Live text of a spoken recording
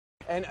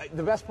And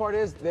the best part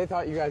is, they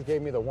thought you guys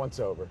gave me the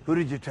once-over. Who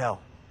did you tell?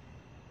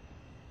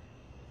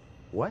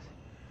 What?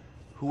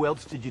 Who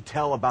else did you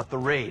tell about the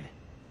raid?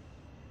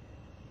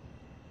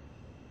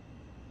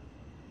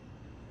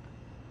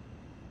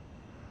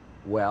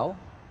 Well,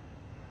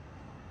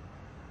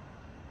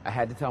 I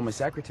had to tell my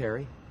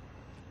secretary.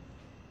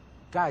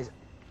 Guys,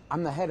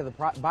 I'm the head of the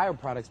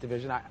bioproducts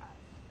division.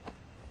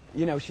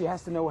 You know, she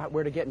has to know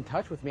where to get in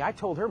touch with me. I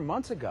told her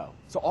months ago.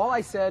 So all I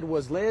said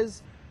was,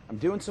 Liz, I'm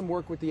doing some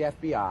work with the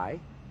FBI.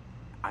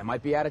 I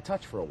might be out of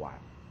touch for a while.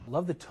 I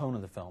love the tone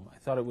of the film. I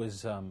thought it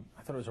was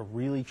a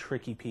really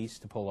tricky piece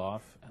to pull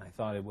off, and I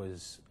thought it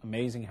was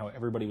amazing how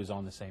everybody was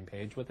on the same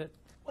page with it.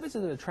 What is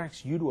it that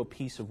attracts you to a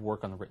piece of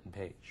work on the written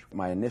page?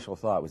 My initial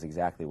thought was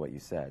exactly what you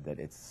said, that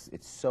it's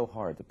so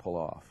hard to pull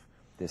off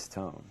this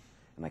tone.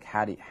 And like,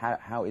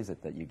 how is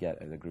it that you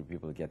get a group of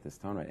people to get this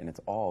tone right? And it's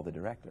all the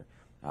director.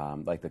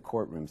 Like the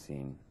courtroom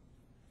scene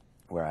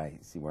where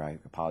I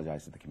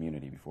apologize to the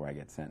community before I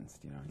get sentenced.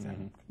 You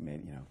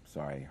know,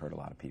 sorry, I hurt a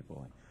lot of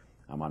people. And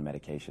I'm on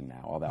medication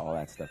now. All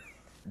that stuff.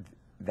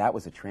 That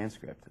was a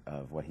transcript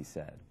of what he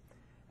said.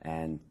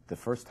 And the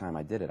first time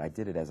I did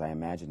it as I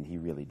imagined he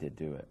really did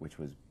do it, which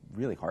was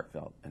really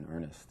heartfelt and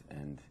earnest,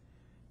 and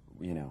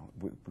you know,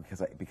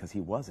 because he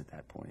was at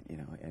that point, you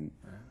know,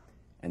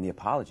 and the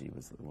apology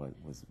was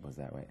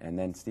that way. And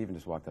then Stephen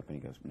just walked up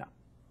and he goes, "No,"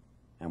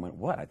 and I went,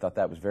 "What? I thought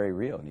that was very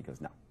real." And he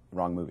goes, "No,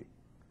 wrong movie."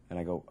 And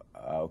I go,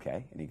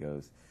 "Okay," and he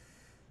goes,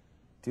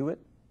 "Do it,"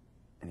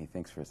 and he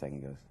thinks for a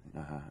second. He goes,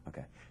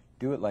 "Okay,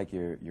 do it like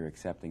you're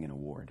accepting an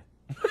award."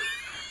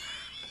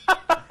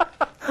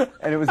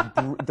 And it was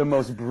the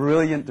most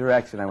brilliant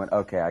direction. I went,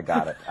 okay, I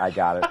got it,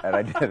 and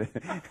I did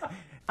it.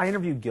 I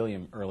interviewed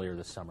Gilliam earlier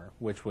this summer,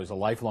 which was a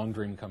lifelong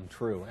dream come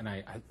true, and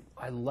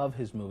I love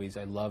his movies.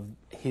 I love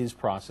his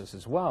process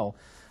as well.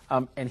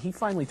 And he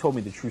finally told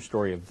me the true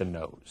story of The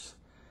Nose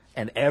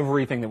and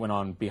everything that went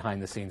on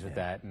behind the scenes with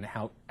that, and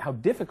how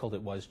difficult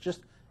it was,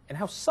 and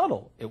how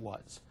subtle it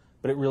was.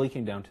 But it really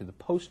came down to the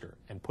poster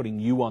and putting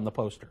you on the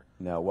poster.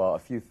 No, well, a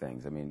few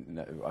things. I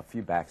mean, a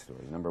few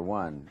backstories. Number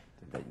one,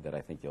 that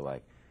I think you'll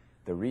like,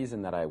 the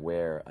reason that I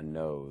wear a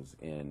nose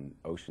in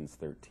Ocean's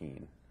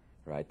 13,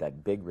 right,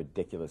 that big,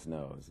 ridiculous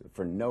nose,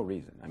 for no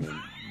reason. I mean,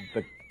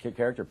 the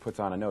character puts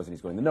on a nose and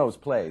he's going, the nose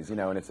plays, you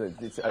know, and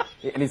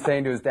and he's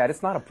saying to his dad,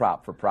 it's not a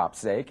prop for prop's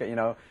sake, you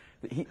know.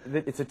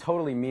 It's a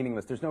totally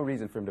meaningless, there's no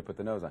reason for him to put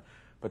the nose on.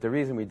 But the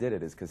reason we did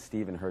it is because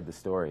Stephen heard the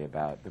story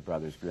about the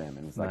Brothers Grimm,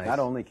 and it's like, not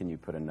only can you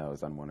put a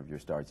nose on one of your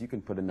stars, you can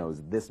put a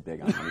nose this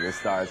big on one of your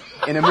stars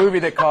in a movie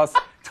that costs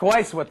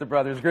twice what the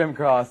Brothers Grimm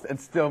cost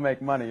and still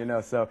make money, you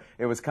know. So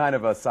it was kind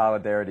of a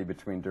solidarity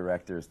between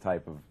directors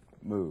type of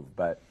move.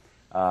 But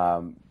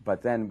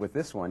then with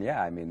this one,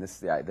 yeah, I mean,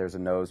 there's a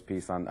nose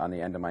piece on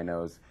the end of my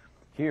nose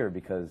here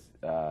because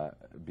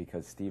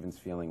Stephen's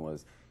feeling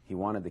was he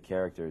wanted the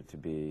character to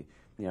be,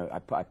 you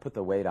know, I put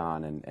the weight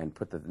on and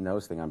put the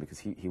nose thing on because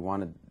he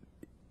wanted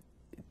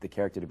the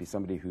character to be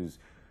somebody who's,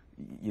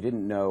 you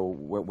didn't know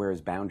where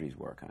his boundaries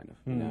were, kind of,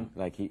 you know?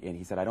 Like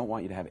he said, I don't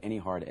want you to have any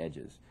hard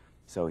edges.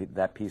 So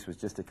that piece was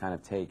just to kind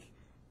of take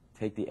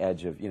the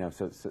edge of, you know,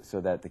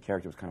 so that the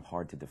character was kind of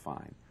hard to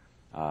define,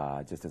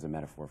 just as a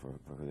metaphor for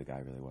who the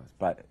guy really was.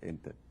 But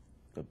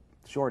the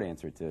short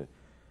answer to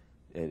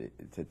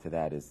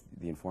that is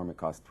the Informant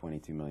cost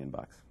 $22 million,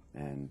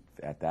 and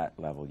at that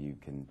level you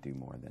can do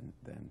more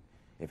than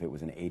if it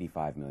was an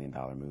 $85 million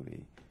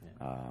movie.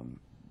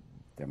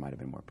 There might have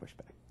been more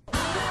pushback.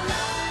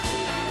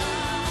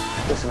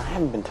 Listen, I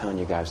haven't been telling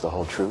you guys the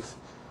whole truth,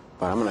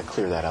 but I'm going to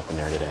clear that up in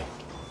there today.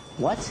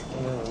 What?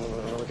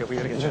 Okay, we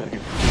gotta get you.